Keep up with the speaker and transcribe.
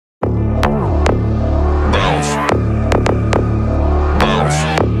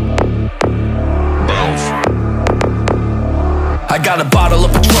got a bottle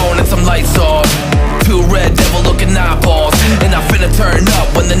of Patron and some light sauce, 2 red devil looking eyeballs, and I finna turn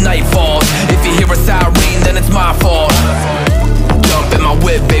up when the night falls. If you hear a siren, then it's my fault. Jump in my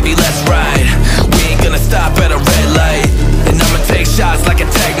whip, baby, let's ride. We ain't gonna stop at a red light, and I'ma take shots like a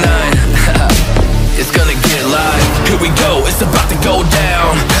Tech 9. It's gonna get live. Here we go, it's about to go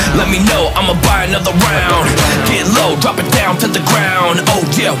down. Let me know, I'ma buy another round. Get low, drop it down to the ground. Oh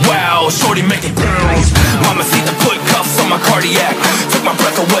yeah, wow, shorty making pounds. Mama see the put cuffs on my cardiac. Took my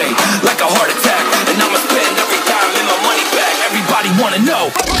breath away like a heart attack, and I'ma spend every dime and my money back. Everybody wanna know.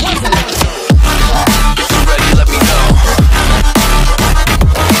 If you're ready, let me know.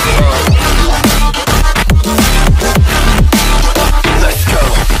 Let's go.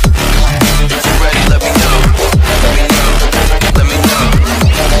 If you're ready, let me know. Let me know. Let me know.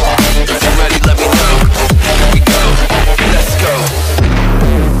 If you're ready, let me know. Here we go. Let's go.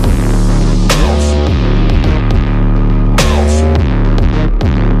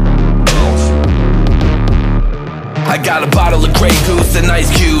 I got a bottle of Grey Goose and ice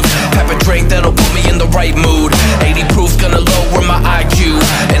cubes. Have a drink that'll put me in the right mood. 80 proof's gonna lower my IQ,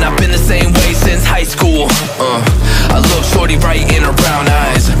 and I've been the same way since high school. I look shorty right in her brown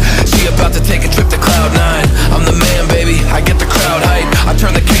eyes. She about to take a trip to Cloud 9. I'm the man, baby, I get the crowd hype. I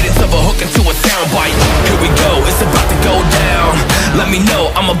turn the cadence of a hook into a soundbite. Here we go, it's about to go down. Let me know,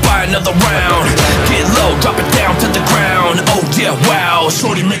 I'ma buy another round. Get low, drop it down to the ground. Oh yeah, wow,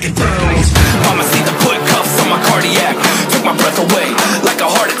 shorty making pounds. Mama see the put cuffs on my cardiac. Took my breath away like a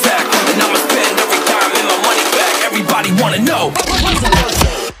heart attack, and I'ma spend every dime and my money back. Everybody wanna know.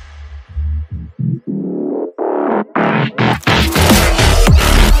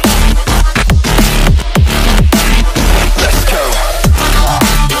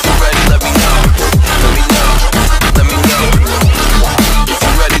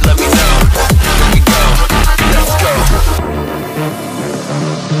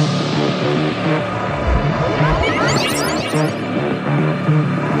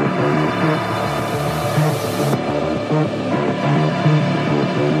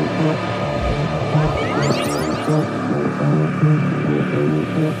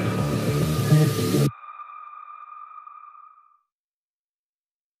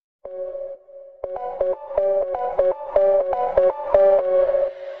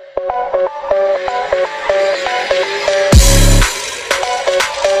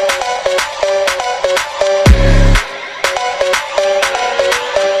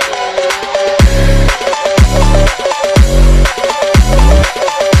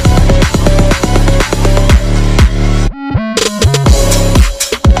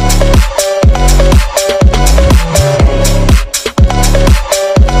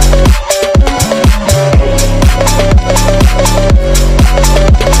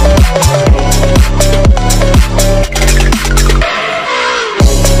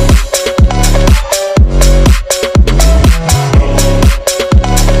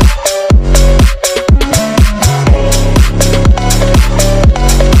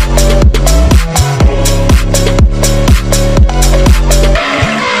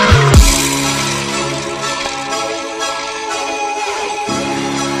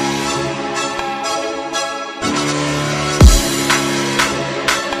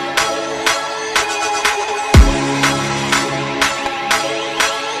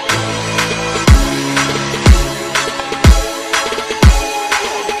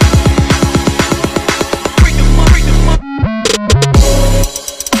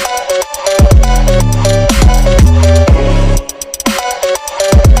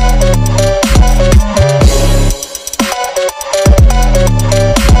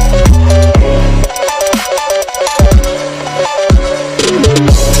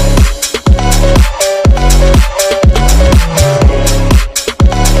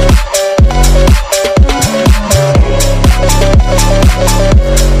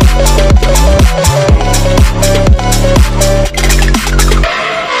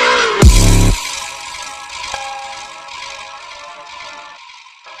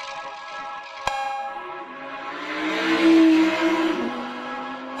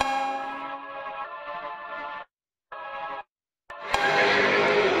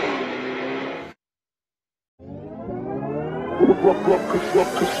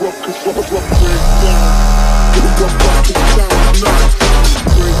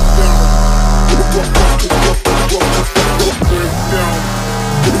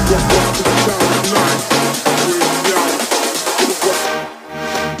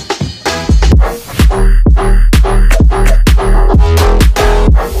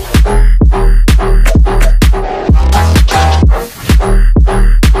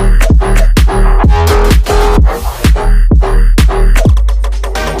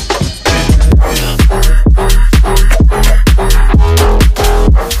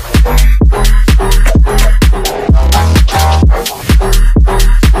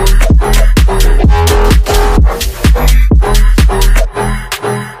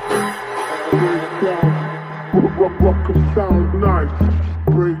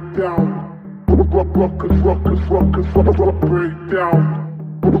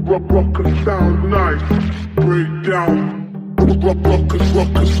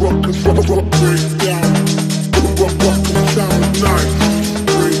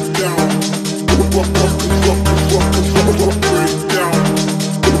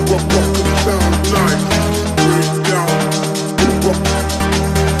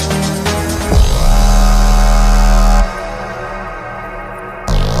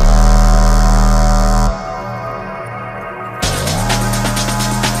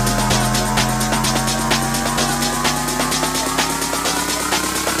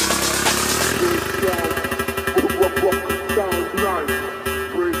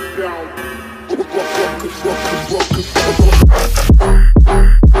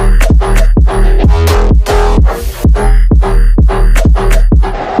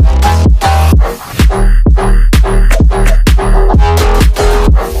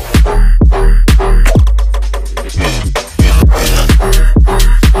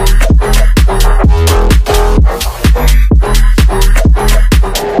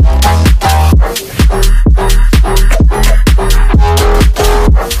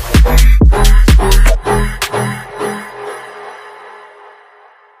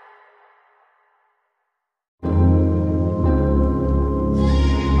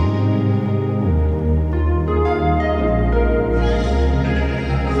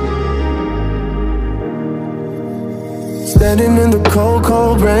 Standing in the cold,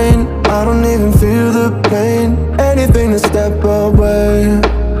 cold rain, I don't even feel the pain. Anything to step away,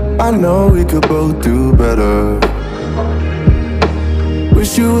 I know we could both do better.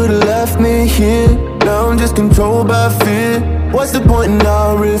 Wish you would've left me here, now I'm just controlled by fear. What's the point in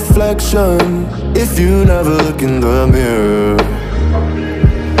our reflection, if you never look in the mirror?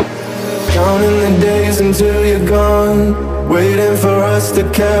 Counting the days until you're gone, waiting for us to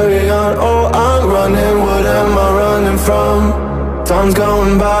carry on. Oh, I'm running, what am I running from? Time's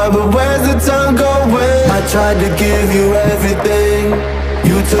going by, but where's the time going? I tried to give you everything,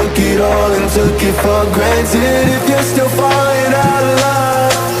 you took it all and took it for granted. If you're still falling out of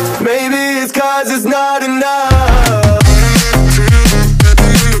love, maybe it's 'cause it's not enough.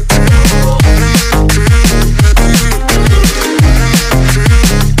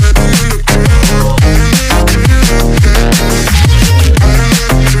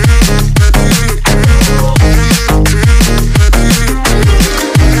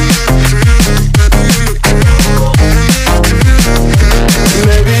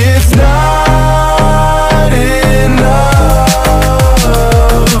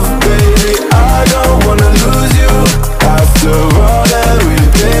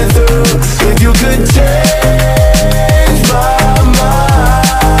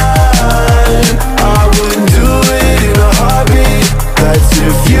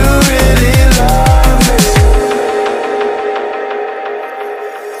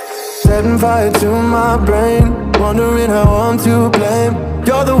 Setting fire to my brain, wondering how I'm to blame.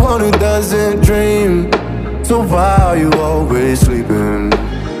 You're the one who doesn't dream, so why are you always sleeping?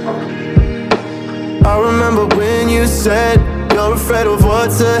 I remember when you said you're afraid of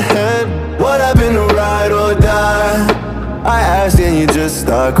what's ahead. What happened to ride or die? I asked and you just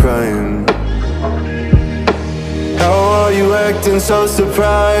start crying. How are you acting so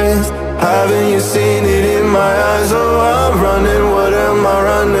surprised? Haven't you seen it in my eyes? Oh, I'm running, what am I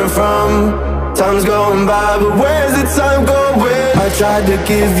running from? Time's going by, but where's the time going? I tried to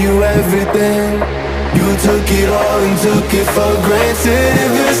give you everything, you took it all and took it for granted.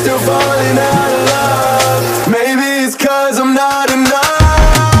 If you're still falling out of love, maybe it's 'cause I'm not enough.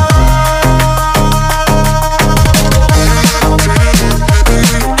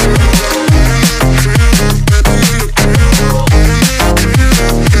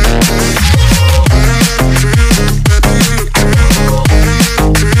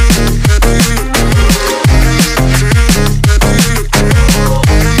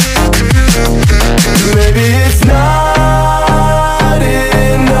 Maybe it's not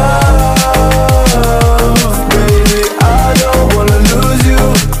enough.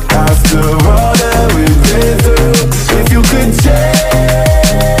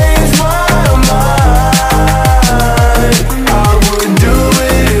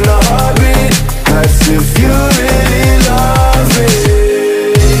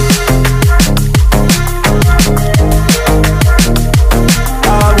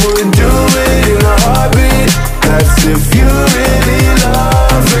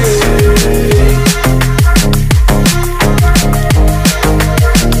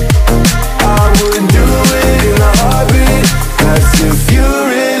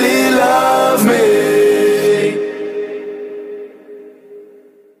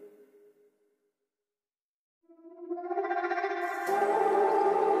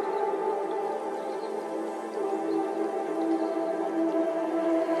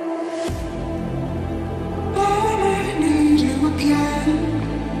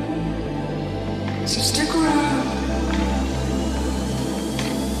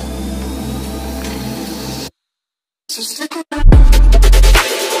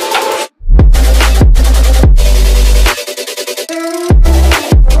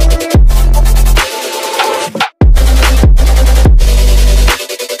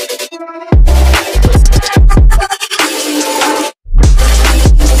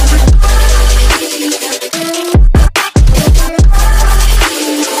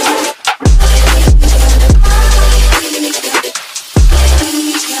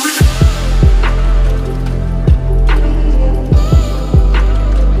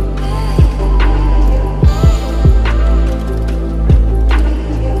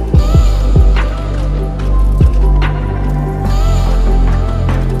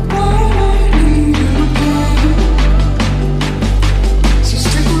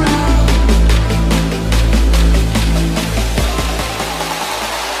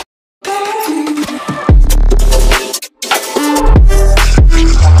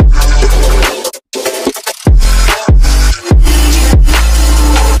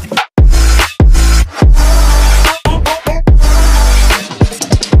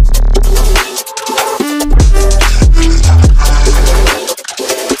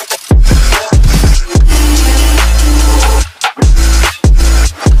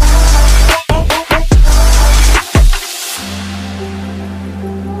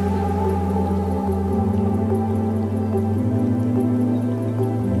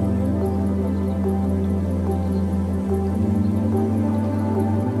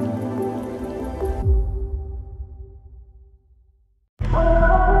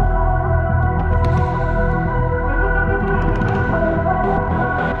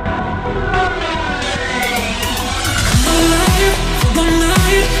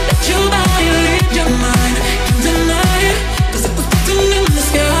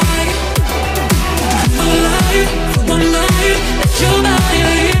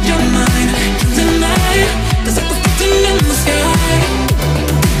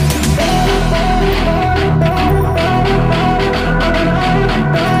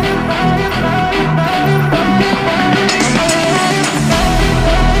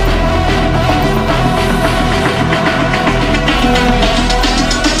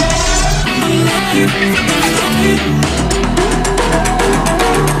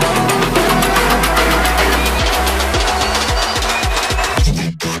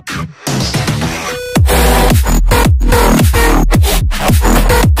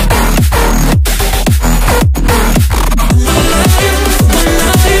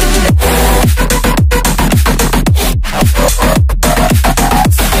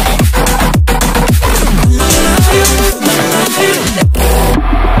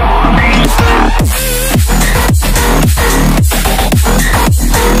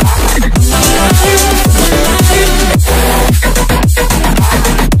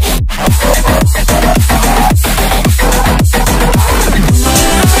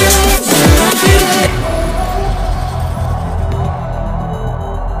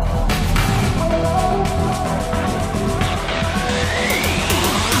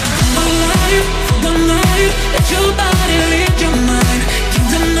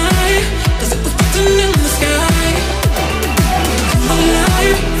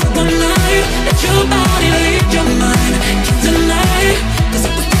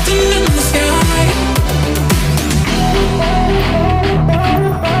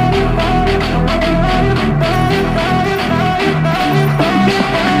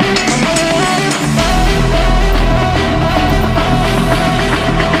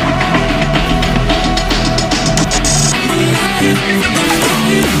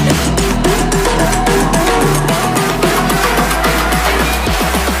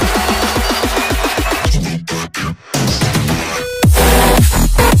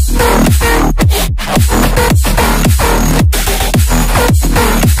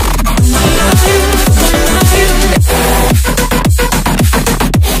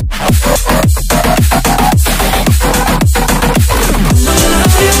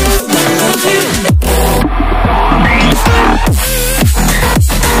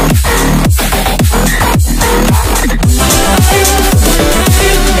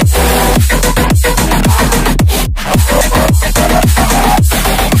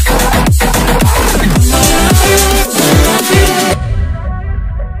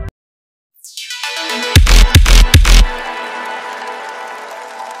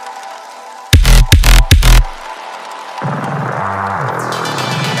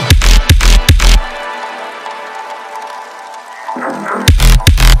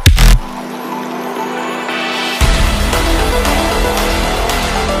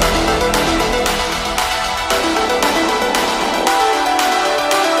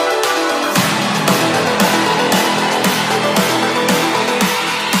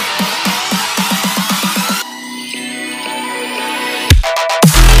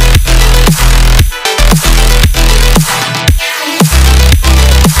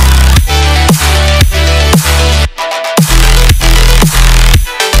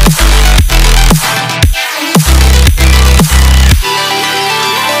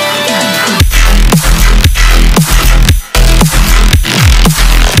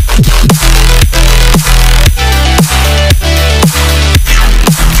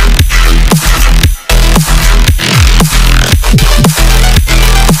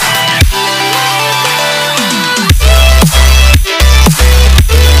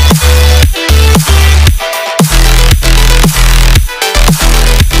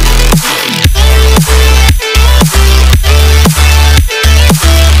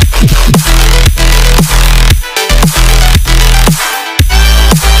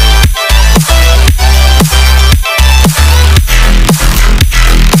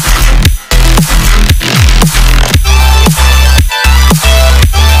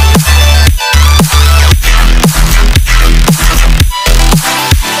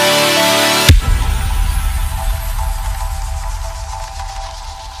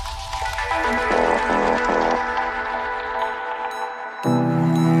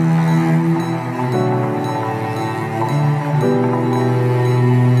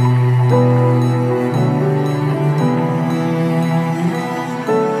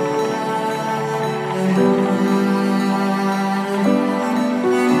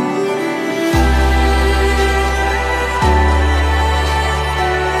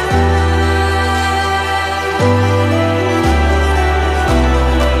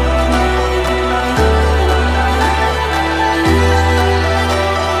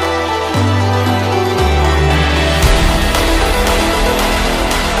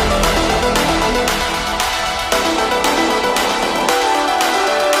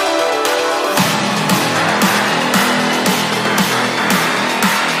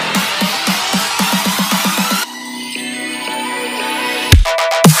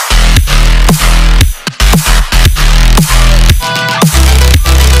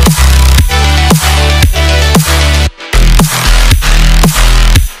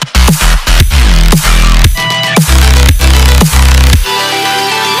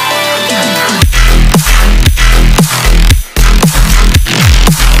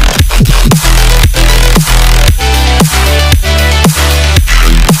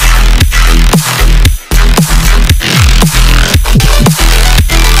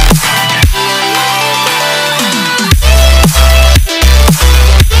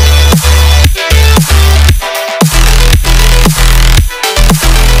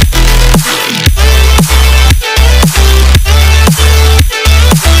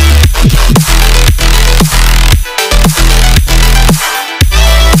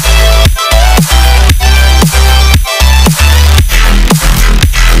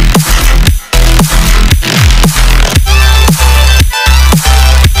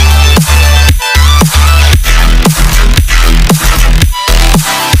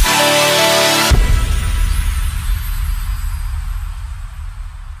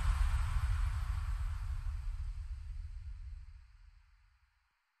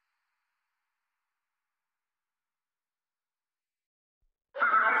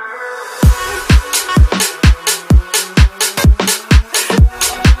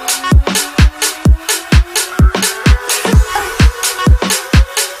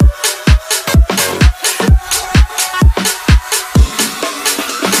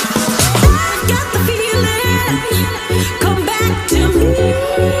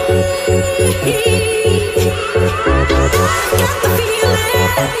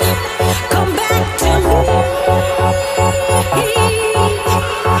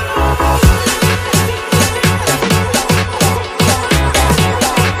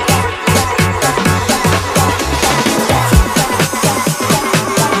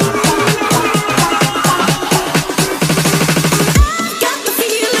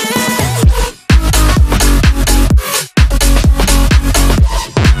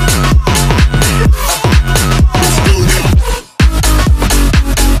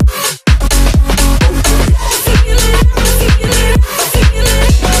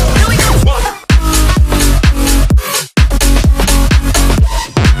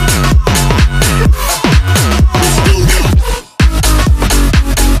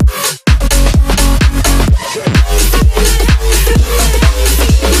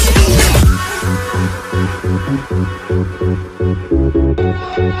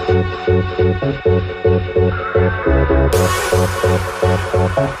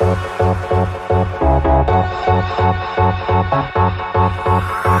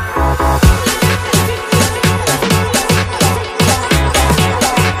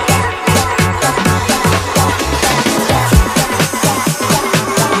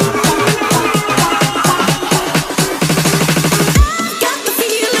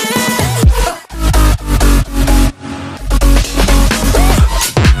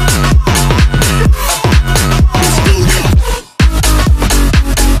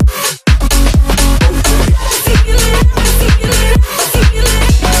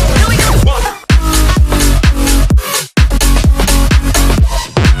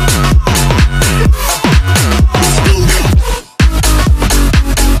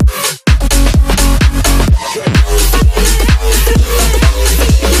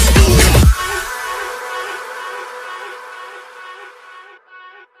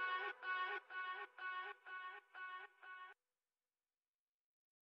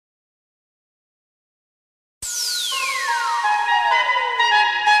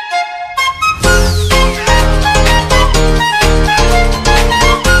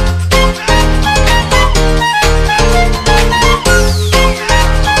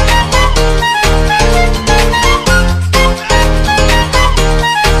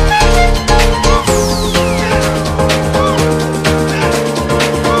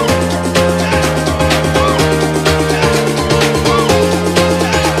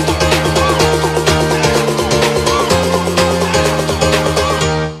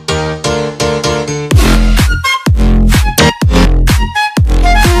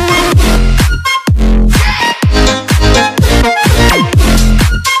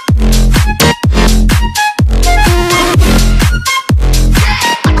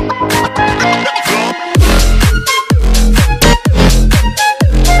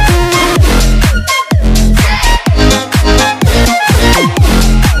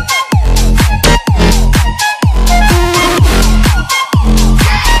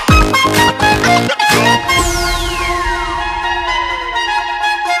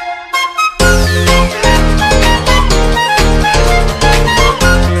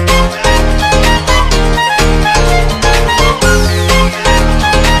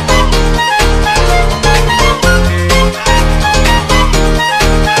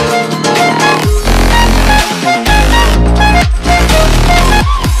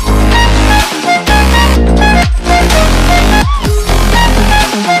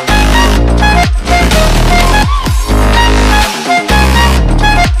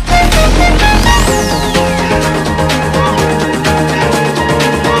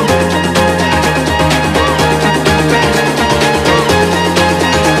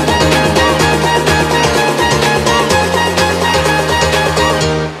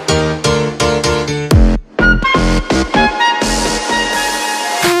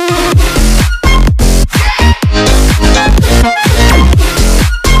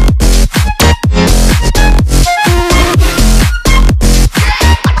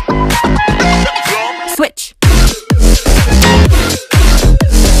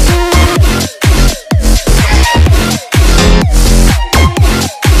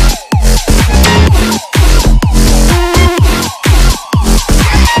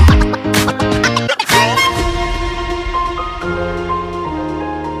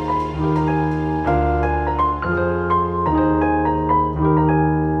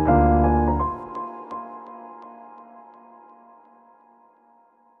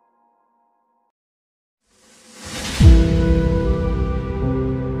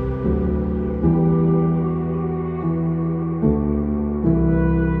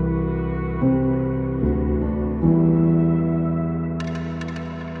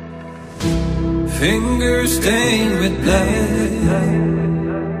 fingers stained with blood.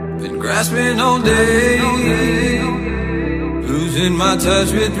 Been grasping all day, losing my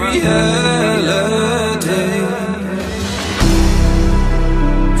touch with reality.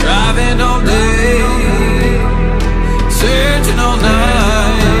 Driving all day, searching all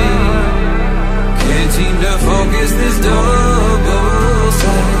night. Can't seem to focus this double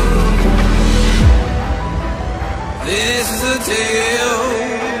sight. This is a tale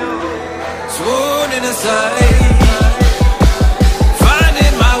sworn in a sight.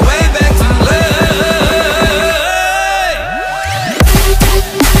 Finding my way back to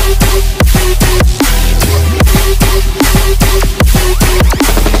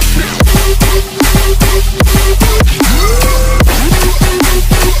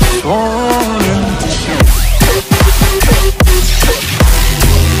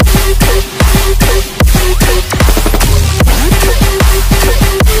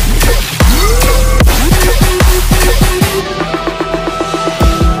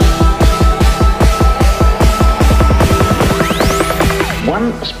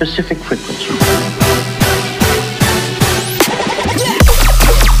One specific